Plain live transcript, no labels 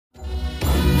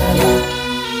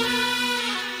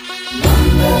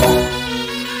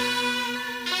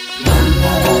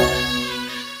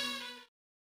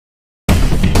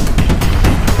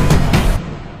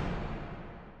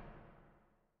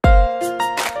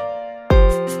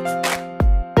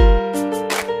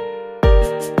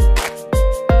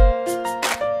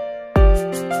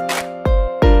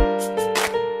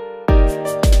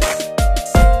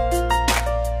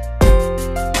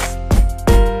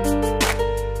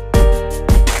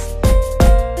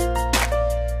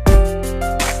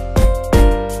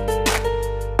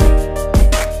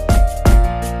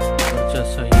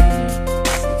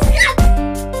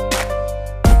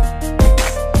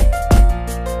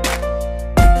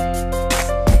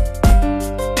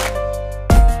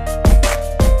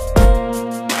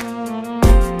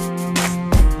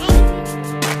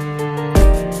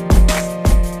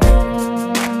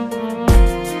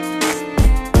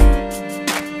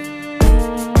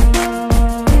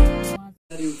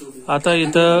आता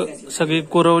इथं सगळी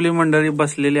कुरवली मंडळी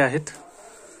बसलेली आहेत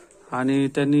आणि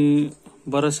त्यांनी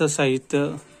बरंचसं साहित्य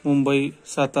मुंबई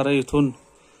सातारा इथून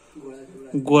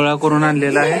गोळा करून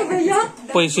आणलेलं आहे.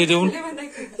 पैसे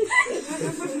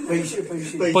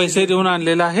देऊन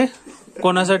आणलेलं आहे.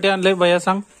 कोणासाठी आणलंय भैया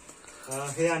सांग.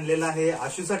 हे आणलेलं आहे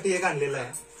आशूसाठी एक आणलेलं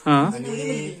आहे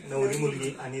आणि नवरी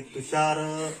मुलगी आणि तुषार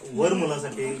वर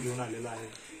मुलासाठी घेऊन आलेला आहे.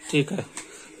 ठीक आहे.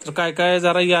 तर काय काय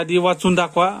जरा यादी वाचून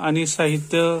दाखवा आणि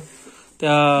साहित्य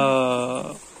त्या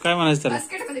काय म्हणायचं त्याला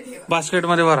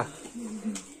बास्केटमध्ये भरा.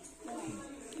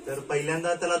 तर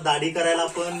पहिल्यांदा त्याला दाढी करायला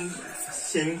आपण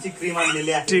शेविंगची क्रीम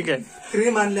आणलेली आहे. ठीक आहे.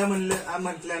 क्रीम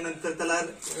म्हटल्यानंतर त्याला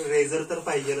रेझर तर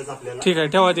पाहिजेच आपल्याला. ठीक आहे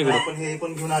ठेवा तिकडे. आपण हे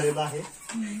पण घेऊन आलेलो आहे.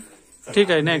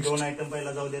 ठीक आहे. नेक्स्ट 2 आयटम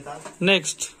पहिला जाऊ देतात.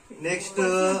 Next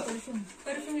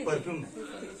perfume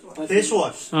face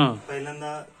wash.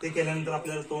 पहिल्यांदा ते केल्यानंतर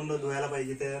आपल्याला तोंड धुवायला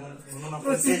पाहिजे म्हणून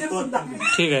आपण फेस वॉश.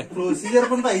 ठीक आहे. प्रोसिजर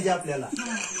पण पाहिजे आपल्याला.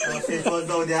 फेस वॉश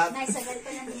जाऊ द्या.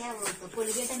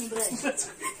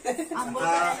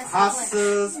 हा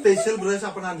स्पेशल ब्रश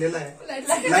आपण आणलेला आहे.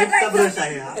 लाईटचा ब्रश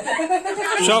आहे हा.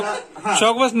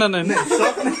 शॉक बसणार नाही.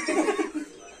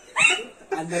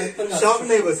 शॉक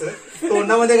नाही बसत.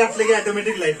 तोंडामध्ये घातले की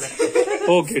ऑटोमॅटिक लाईट लागते.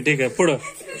 ओके ठीक आहे. पुढं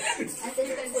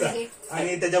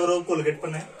आणि त्याच्याबरोबर कोलगेट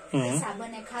पण आहे.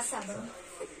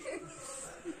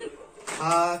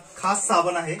 हा खास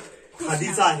साबण आहे.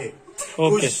 खादीचा आहे.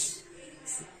 ओके.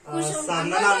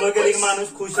 सामना आंघोळ केली की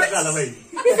माणूस खुशच झाला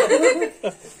पाहिजे.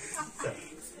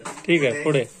 ठीक आहे.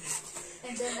 पुढे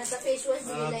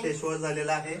फेस वॉश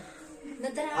झालेला आहे.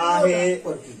 हा आहे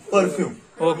परफ्यूम.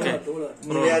 ओके.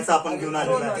 याचा आपण घेऊन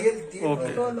आलेला आहे.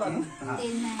 ओके.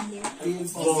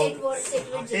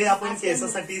 हे आपण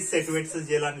केसासाठी सेटवेटचं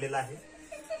जेल आणलेलं आहे.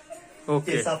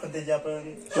 ओके. केस आपण त्याच्या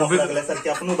आपण लागल्यासारखी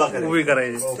आपण उभी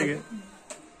करायची. ठीक आहे.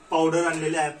 पावडर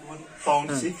आणलेली आहे आपण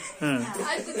पाऊंडची.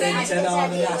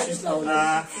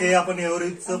 हे आपण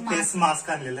एव्हरेजचं फेस मास्क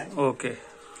आणलेलं आहे. ओके.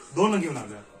 2 घेऊन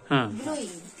आलो.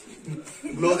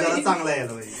 ग्लो जरा चांगला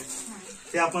यायला पाहिजे.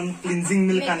 ते आपण क्लिन्झिंग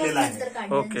मिल्क आणलेलं आहे.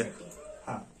 ओके.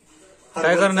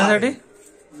 काय करण्यासाठी.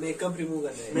 मेकअप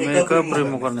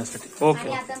रिमूव्ह करण्यासाठी. ओके.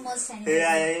 हे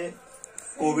आहे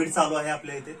कोविड चालू आहे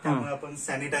आपल्या इथे त्यामुळे आपण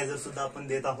सॅनिटायझर सुद्धा आपण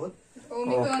देत आहोत.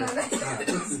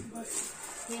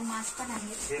 हे मास्क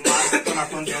पण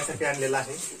आपण त्यासाठी आणलेलं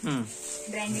आहे.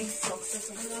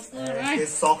 हे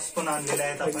सॉक्स पण आणलेले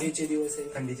आहेत आपण.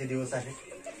 थंडीचे दिवस आहेत.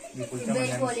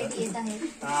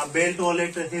 बेल्ट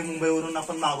वॉलेट हे मुंबईवरून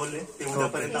आपण मागवले. ते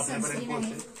उद्यापर्यंत आपल्यापर्यंत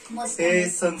पोहोचेल. हे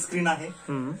सनस्क्रीन आहे.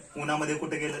 उन्हामध्ये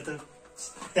कुठे गेलं तर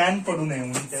टॅन पडू नये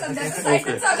म्हणून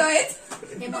त्यासाठी.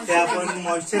 ते आपण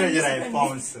मॉइश्चरायझर आहे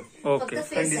पॉन्ड्सचं. ओके.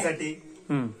 थंडीसाठी.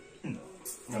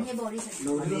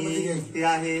 आणि ते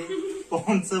आहे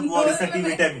पॉन्ड्सचं बॉडीसाठी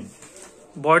विटॅमिन.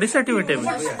 बॉडीसाठी विटॅमिन.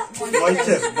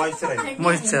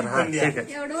 मॉइश्चर. हा ठीक आहे.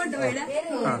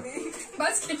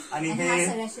 आणि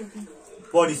हे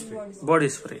बॉडी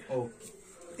स्प्रे.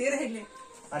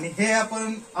 आणि हे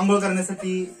आपण आंघोळ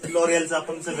करण्यासाठी लॉरियलचं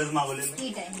आपण सगळंच मागवलेलं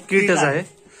किटच आहे.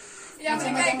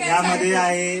 यामध्ये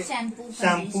आहे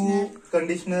शॅम्पू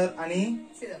कंडिशनर आणि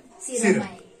सिरम.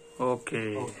 ओके.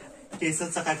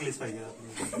 केसच चकाकलेच पाहिजे.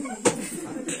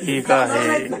 ठीक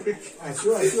आहे.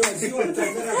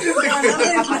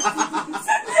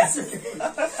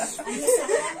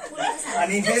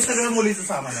 आणि हे सगळं मुलीचं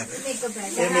सामान आहे.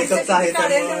 हे मेकअपचं आहे.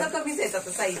 कमीच येतात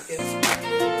साहित्य.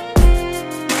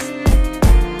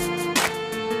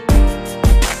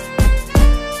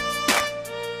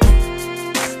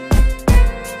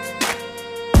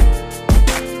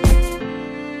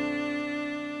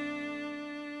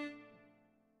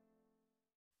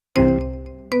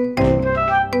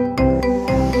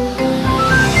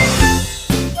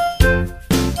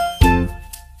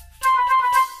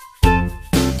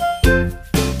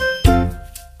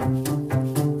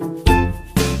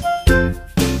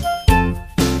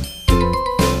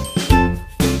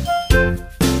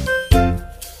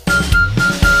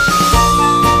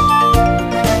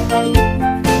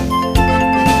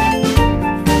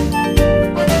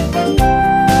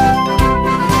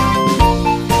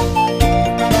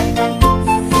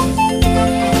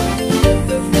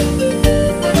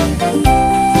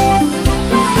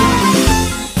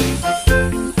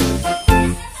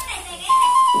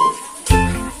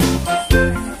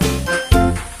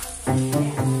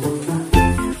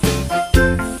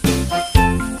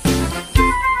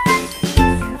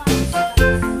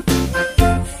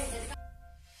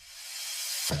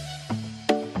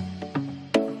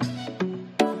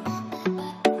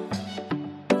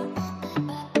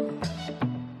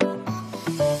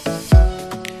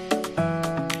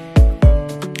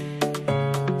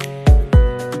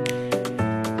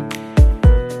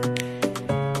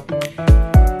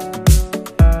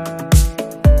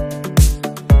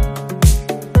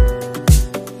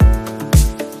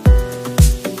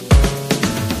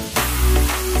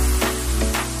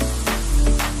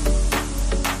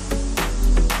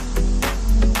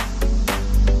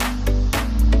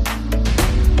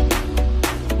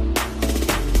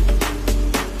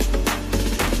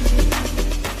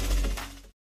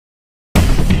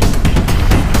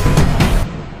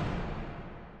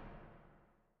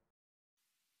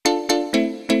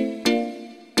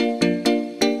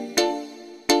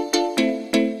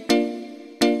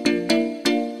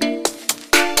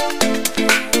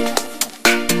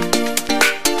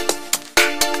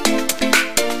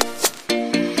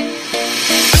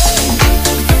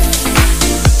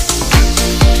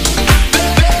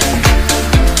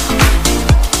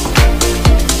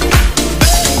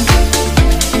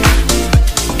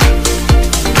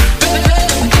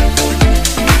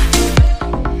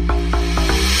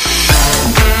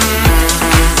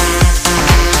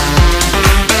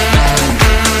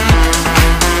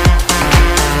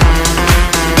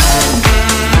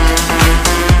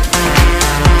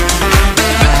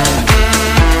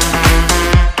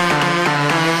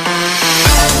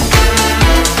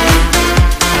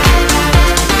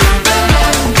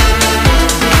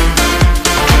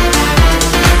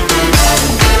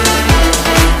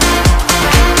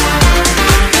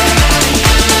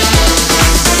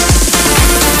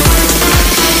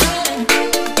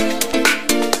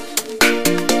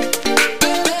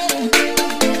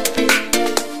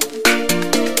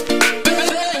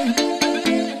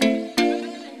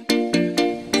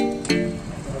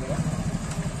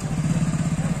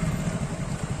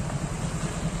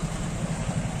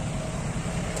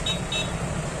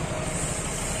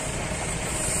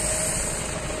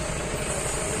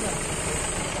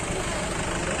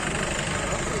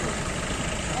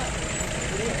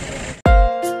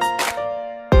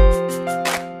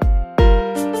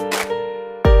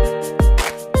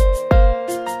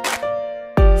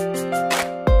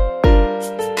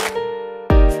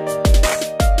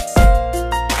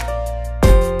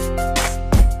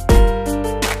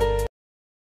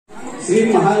 श्री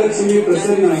महालक्ष्मी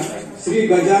प्रसन्न, श्री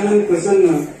गजानन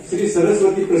प्रसन्न, श्री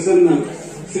सरस्वती प्रसन्न,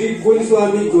 श्री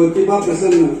कुलस्वामी ज्योतिबा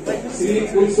प्रसन्न, श्री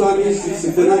कुलस्वामी श्री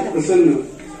सिद्धनाथ प्रसन्न,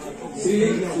 श्री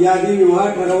यादी विवाह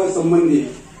ठरावासंबंधी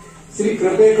श्री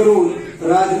कृपे करून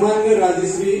राजमान्य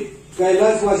राजश्री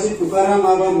कैलासवासी तुकाराम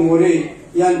आबा मोरे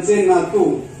यांचे नातू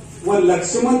व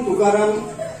लक्ष्मण तुकाराम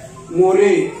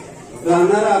मोरे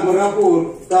राहणार अमरापूर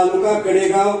तालुका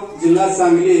कडेगाव जिल्हा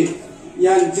सांगली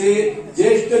यांचे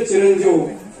ज्येष्ठ चिरंजीव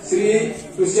श्री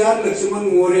तुषार लक्ष्मण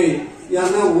मोरे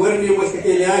यांना वर नियुक्त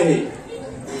केले आहे।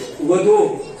 वधू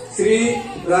श्री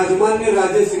राजमान्य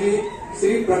राजश्री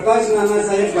श्री प्रकाश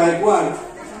नानासाहेब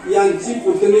गायकवाड यांची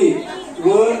पुतणी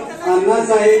व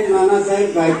अण्णासाहेब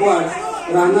नानासाहेब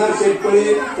गायकवाड राहणार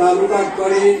शेटफळे तालुका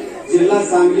कडे जिल्हा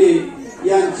सांगली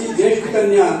यांची ज्येष्ठ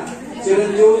कन्या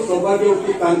चिरंजीव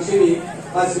सौभाग्यवती कांक्षिणी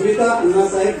अस्मिता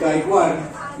अण्णासाहेब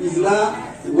गायकवाड हिला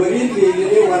वरील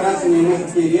लिहिलेले वरास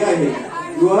नियुक्त केले आहे।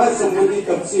 विवाह संबंधी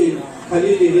तपशील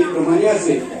खाली लिहिल्याप्रमाणे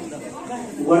असेल।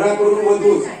 वराकडून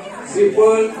वधूस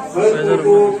श्रीफळ हळद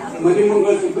कुंकू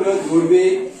मणिमंगळसूत्र जोडवे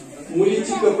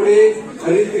मुलीची कपडे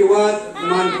हरित रिवाज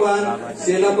मानपान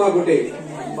शेलापा गुटे।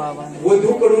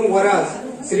 वधूकडून वरास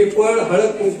श्रीफळ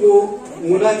हळद कुंकू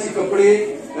मुलाची कपडे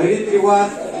हरित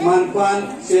रिवाज मानपान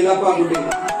शेलापा गुटे।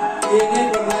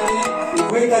 येण्याप्रमाणे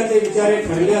उभयताचे विचारे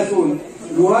ठरले असून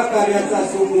विवाह कार्याचा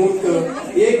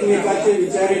सुमुहूर्त एकमेकाचे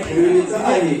विचारे ठरविण्याचा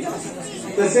आहे।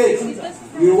 तसेच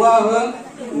विवाह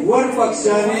वर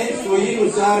पक्षाने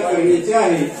सोयीनुसार करण्याचे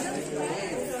आहे।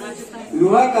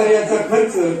 विवाह कार्याचा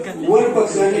खर्च वर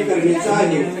पक्षाने करण्याचा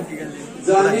आहे।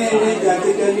 जाणे येणे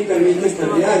ज्याचे त्यांनी करण्याचे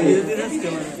ठरले आहे।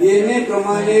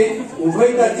 येण्याप्रमाणे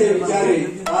उभयताचे विचारे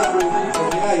आज रोजी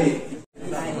ठरले आहे।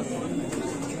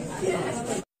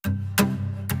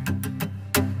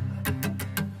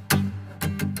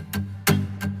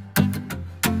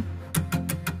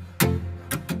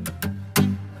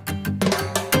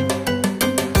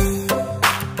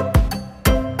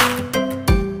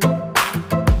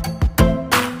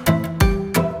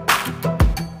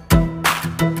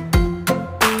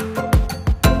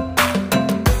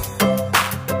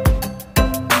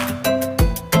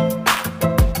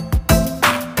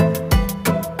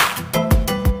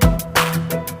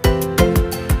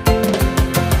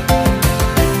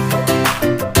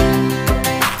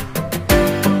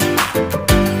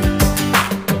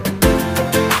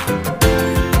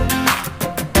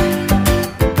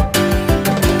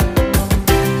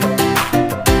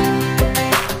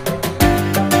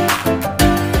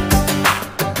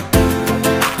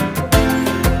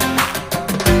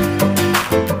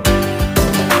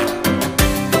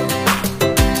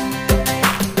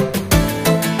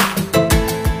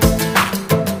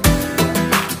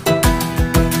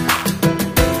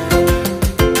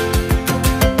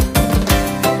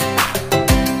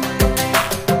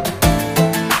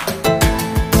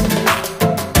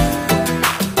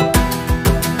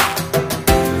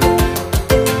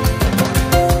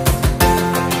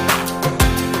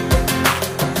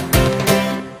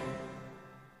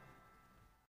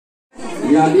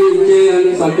 यादीचे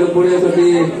आणि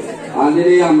साखरपुड्यासाठी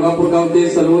आलेले अमरापूर गावचे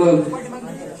सर्व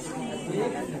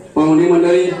पाहुणे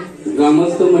मंडळी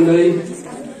ग्रामस्थ मंडळी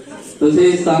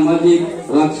तसेच सामाजिक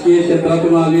राजकीय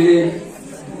क्षेत्रातून आलेले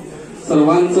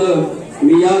सर्वांचं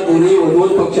मी या दोन्ही वधू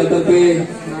पक्षातर्फे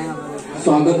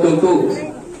स्वागत करतो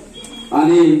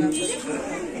आणि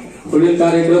पुढील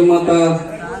कार्यक्रम आता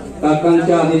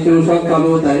काकांच्या आदेशानुसार चालू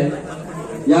होत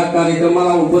आहे। या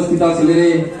कार्यक्रमाला उपस्थित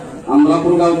असलेले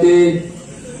अमरापूर गावचे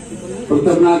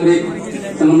प्रथम नागरिक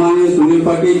सन्माननीय सुनील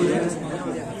पाटील,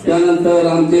 त्यानंतर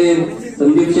आमचे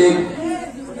संदीप शेख,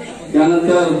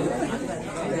 त्यानंतर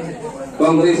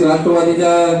काँग्रेस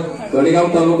राष्ट्रवादीच्या कडेगाव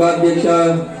तालुका अध्यक्ष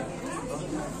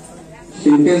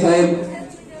शिंदे साहेब,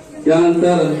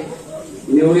 त्यानंतर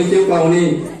निवडीचे पाहुणे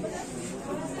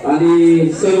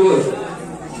आणि सर्व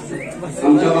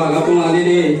आमच्या भागातून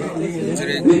आलेले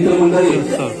मित्रमंडळी,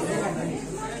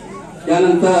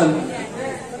 त्यानंतर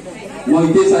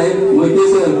मोहिते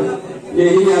सर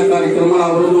हेही या कार्यक्रमाला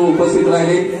आवर्जून उपस्थित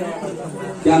राहिले।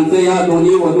 त्यांचं या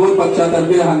दोन्ही वधू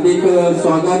पक्षातर्फे हार्दिक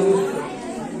स्वागत।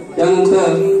 त्यानंतर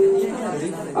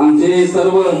आमचे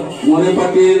सर्व मोरे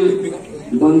पाटील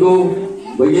बंधू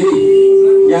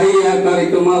भगिनी याही या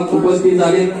कार्यक्रमात उपस्थित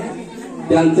झाले,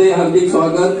 त्यांचे हार्दिक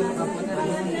स्वागत।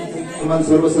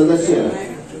 सर्व सदस्य,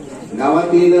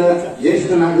 गावातील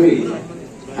ज्येष्ठ नागरिक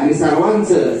आणि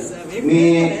सर्वांचं मी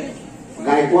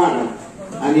गायकवाड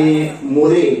आणि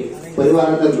मोरे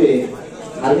परिवारातर्फे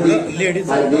हार्दिक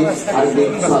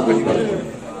हार्दिक स्वागत करतो।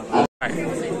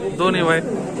 दोन्ही बाय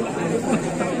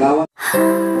गावात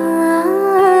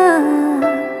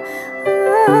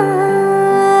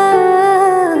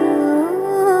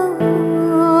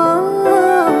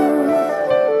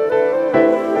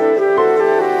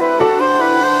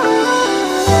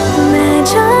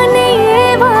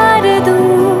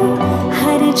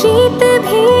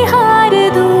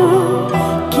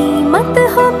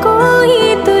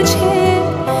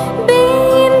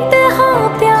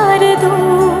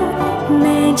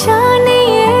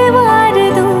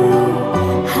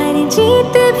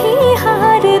जीत भी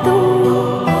हार दूं,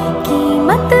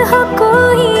 कीमत हो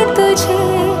कोई तुझे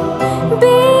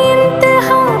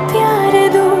बेइंतहा प्यार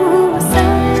दूं।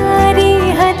 सारी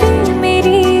हद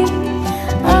मेरी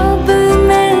अब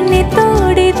मैंने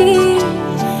तोड़ दी,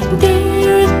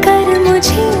 देख कर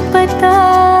मुझे पता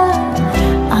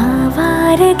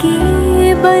आवारगी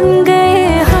बन गए,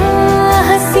 हाँ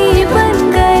हंसी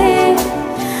बन गए,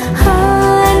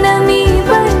 हाँ नमी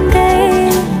बन गए।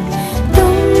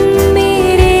 तुम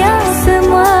मेरे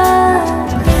आसमां,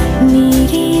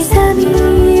 मेरी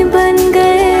ज़मीं बन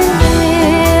गए।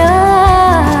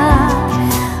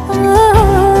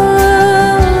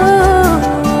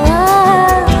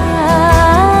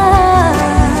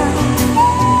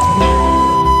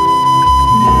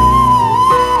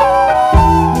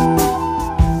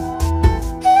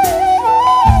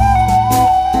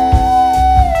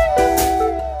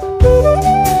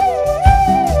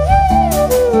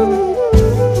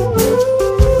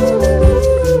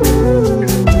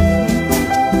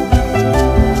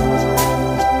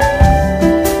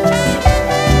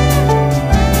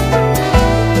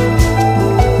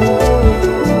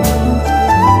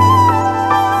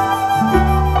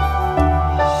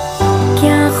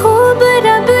 क्या खूब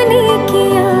रब ने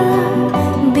किया,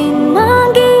 बिन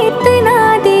मांगे इतना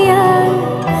दिया,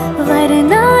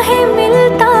 वरना है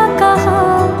मिलता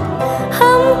कहाँ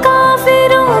हम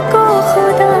काफिरों को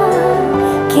खुदा।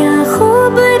 क्या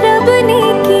खूब रब ने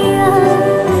किया,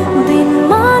 बिन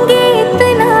मांगे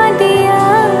इतना दिया,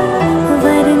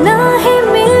 वरना है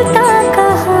मिलता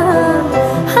कहाँ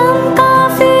हम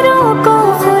काफिरों को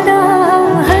खुदा।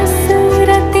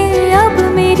 हसरतें अब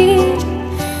मेरी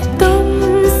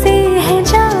तुमसे है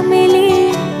जा मिली,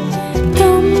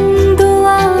 तुम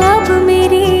दुआ अब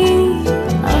मेरी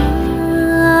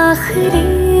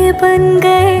आखिरी बन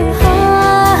गए,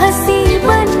 हाँ हंसी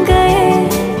बन गए,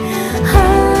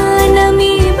 हाँ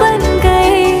नमी बन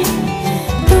गए।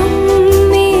 तुम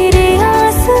मेरे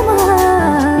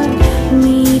आसमां,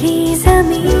 मेरी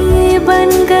ज़मीं बन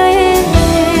गए।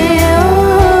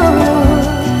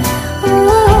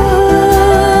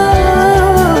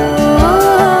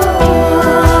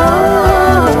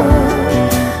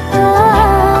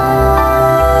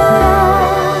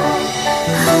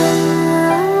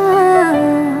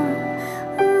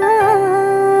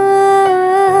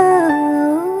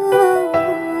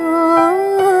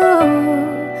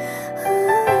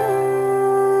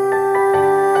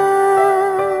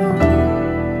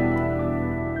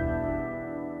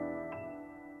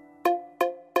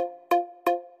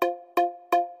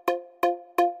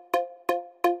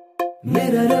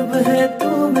 मेरा रब है तू,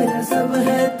 मेरा सब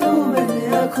है तू,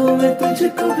 मेरे आंखों में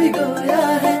तुझको भिगोया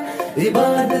है।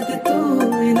 इबादत तू,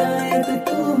 इनायत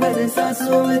तू, मेरे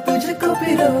सांसों में तुझको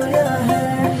पिरोया है।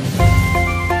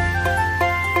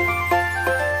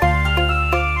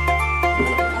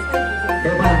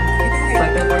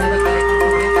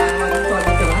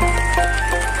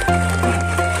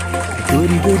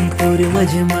 गोरी गोरी पोर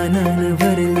माझे मनान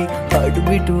भरली,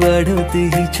 हार्टबीट वाढवते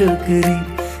ही छोकरी।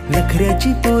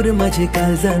 नखऱ्याची पोर माझे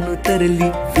काळजान उतरली,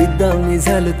 फिदा मी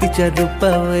झालो तिच्या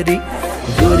रूपावरी।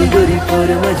 गोरी गोरी पोर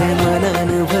माझे मनान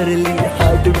भरली,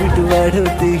 हार्टबीट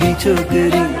वाढवते ही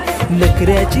छोकरी।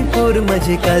 नखऱ्याची पोर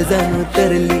माझे काळजान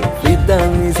उतरली, फिदा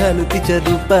मी झालो तिच्या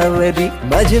रूपावरी।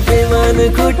 माझे प्रेमान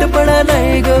खोटपणा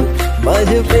नाही गो,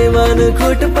 माझे प्रेमान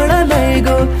खोटपणा नाही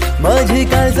गो, माझे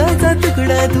काळजाचा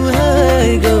तुकडा तू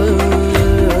हाय गो।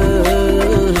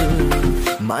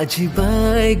 माझी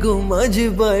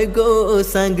बायगो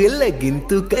सांग लगीन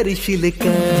तू करशील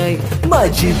काय।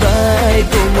 माझी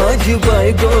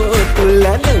बायगो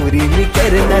तुला नवरी मी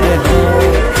करणार आहे।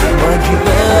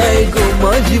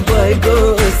 माझी बायगो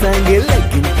सांग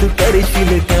लगीन तू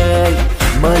करशील काय।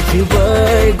 माझी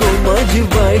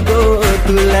बायगो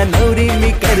तुला नवरी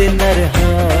मी करणार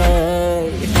आहे।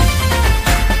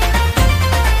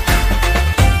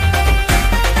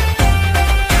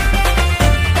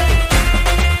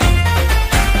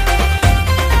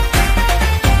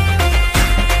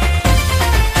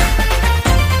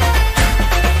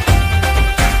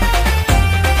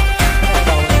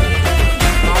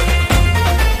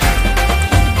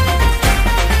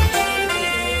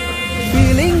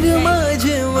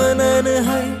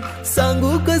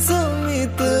 सांगू कसं मी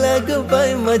तुला ग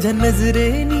बाय, माझ्या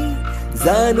नजरेनी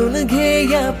जाणून घे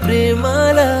या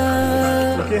प्रेमाला।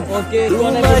 तू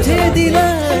माझे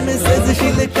दिलान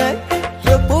सजशील काय,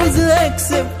 प्रपोज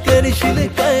ऍक्सेप्ट करशील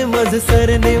काय। माझं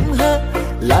सरनेम हा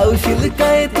लावशील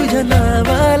काय तुझ्या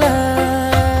नावाला।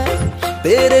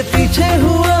 तेरे पीछे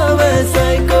हुआ मैं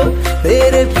साइको,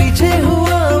 तेरे पीछे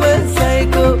हुआ मैं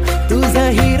साइको। तुझा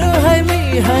हिरो है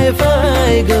मी हाय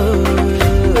फाय गो।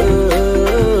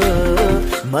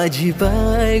 माझी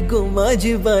बायगो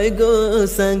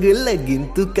सांग लगीन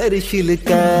तू करशील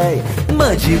काय?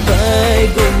 माझी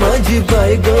बायगो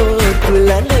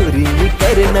तुला नवरी मी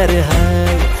करणार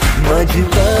हाय. माझी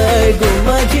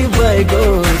बायगो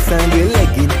सांग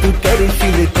लगीन तू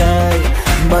करशील काय?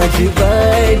 माझी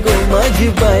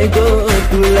बायगो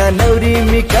तुला नवरी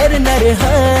मी करणार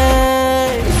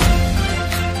हाय.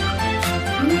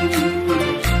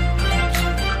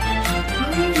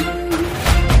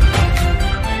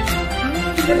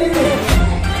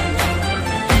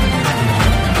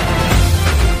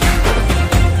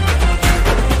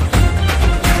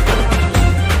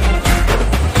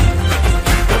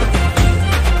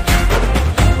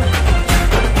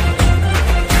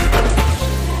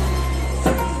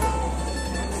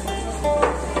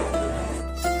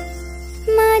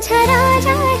 माझ्या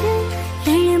राजा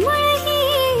तळमळ ही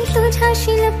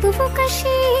तुझ्याशी लपवू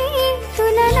कशी?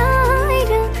 तुला नाही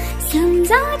र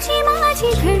समजाची माझी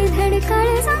धडधड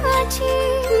काळजाची.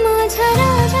 माझ्या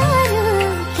राजा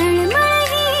तळमळ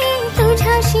ही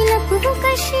तुझ्याशी लपवू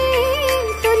कशी?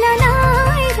 तुला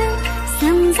नाही र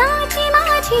समजाची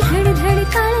माझी धडधड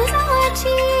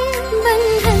काळजाची.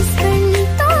 बंधस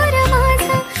तोर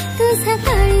माझा तुझा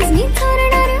काळीज मी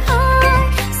चोरणार हाय.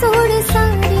 सोड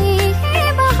सारे हे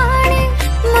बहाणे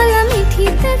मला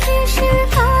मिठीत घेशील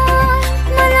का?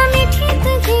 मला मिठीत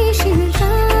घेशील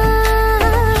का?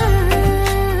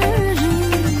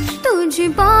 तुझी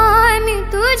बाय मी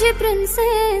तुझी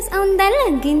प्रिन्सेस औंदा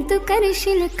लगीन तू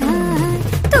करशील का?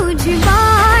 तुझी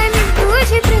बाय मी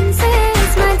तुझी प्रिन्सेस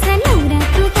माझा नवरा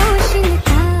तू होशील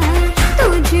का?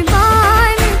 तुझी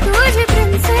बाय मी तुझी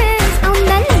प्रिन्सेस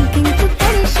औंदा लगीन तू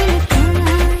करशील का?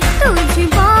 तुझी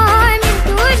बाय मी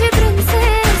तुझी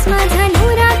प्रिन्सेस माझा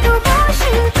नवरा तू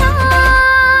होशील का?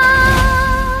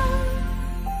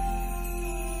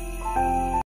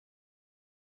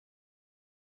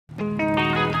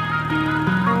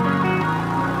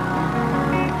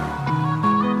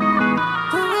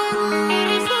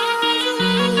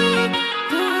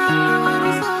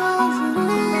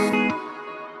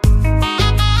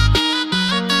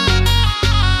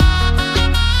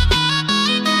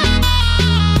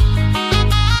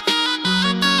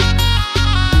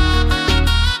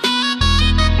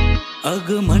 अग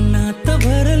मनात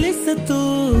भरलीस तू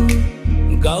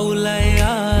गावलाय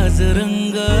आज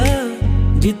रंग.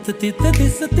 जित तित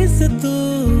दिसतीस तू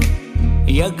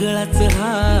यगळाच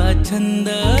हा छंद.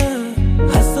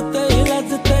 हसतय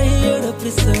लाजतय येड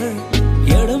पिसळ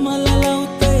येड मला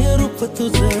लावतय रूप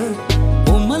तुझं.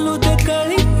 उमलू दे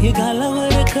कळी ही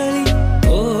घालावर कळी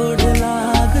ओढ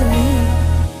लागली.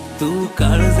 तू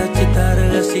काळजाची तार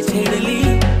अशी छेडली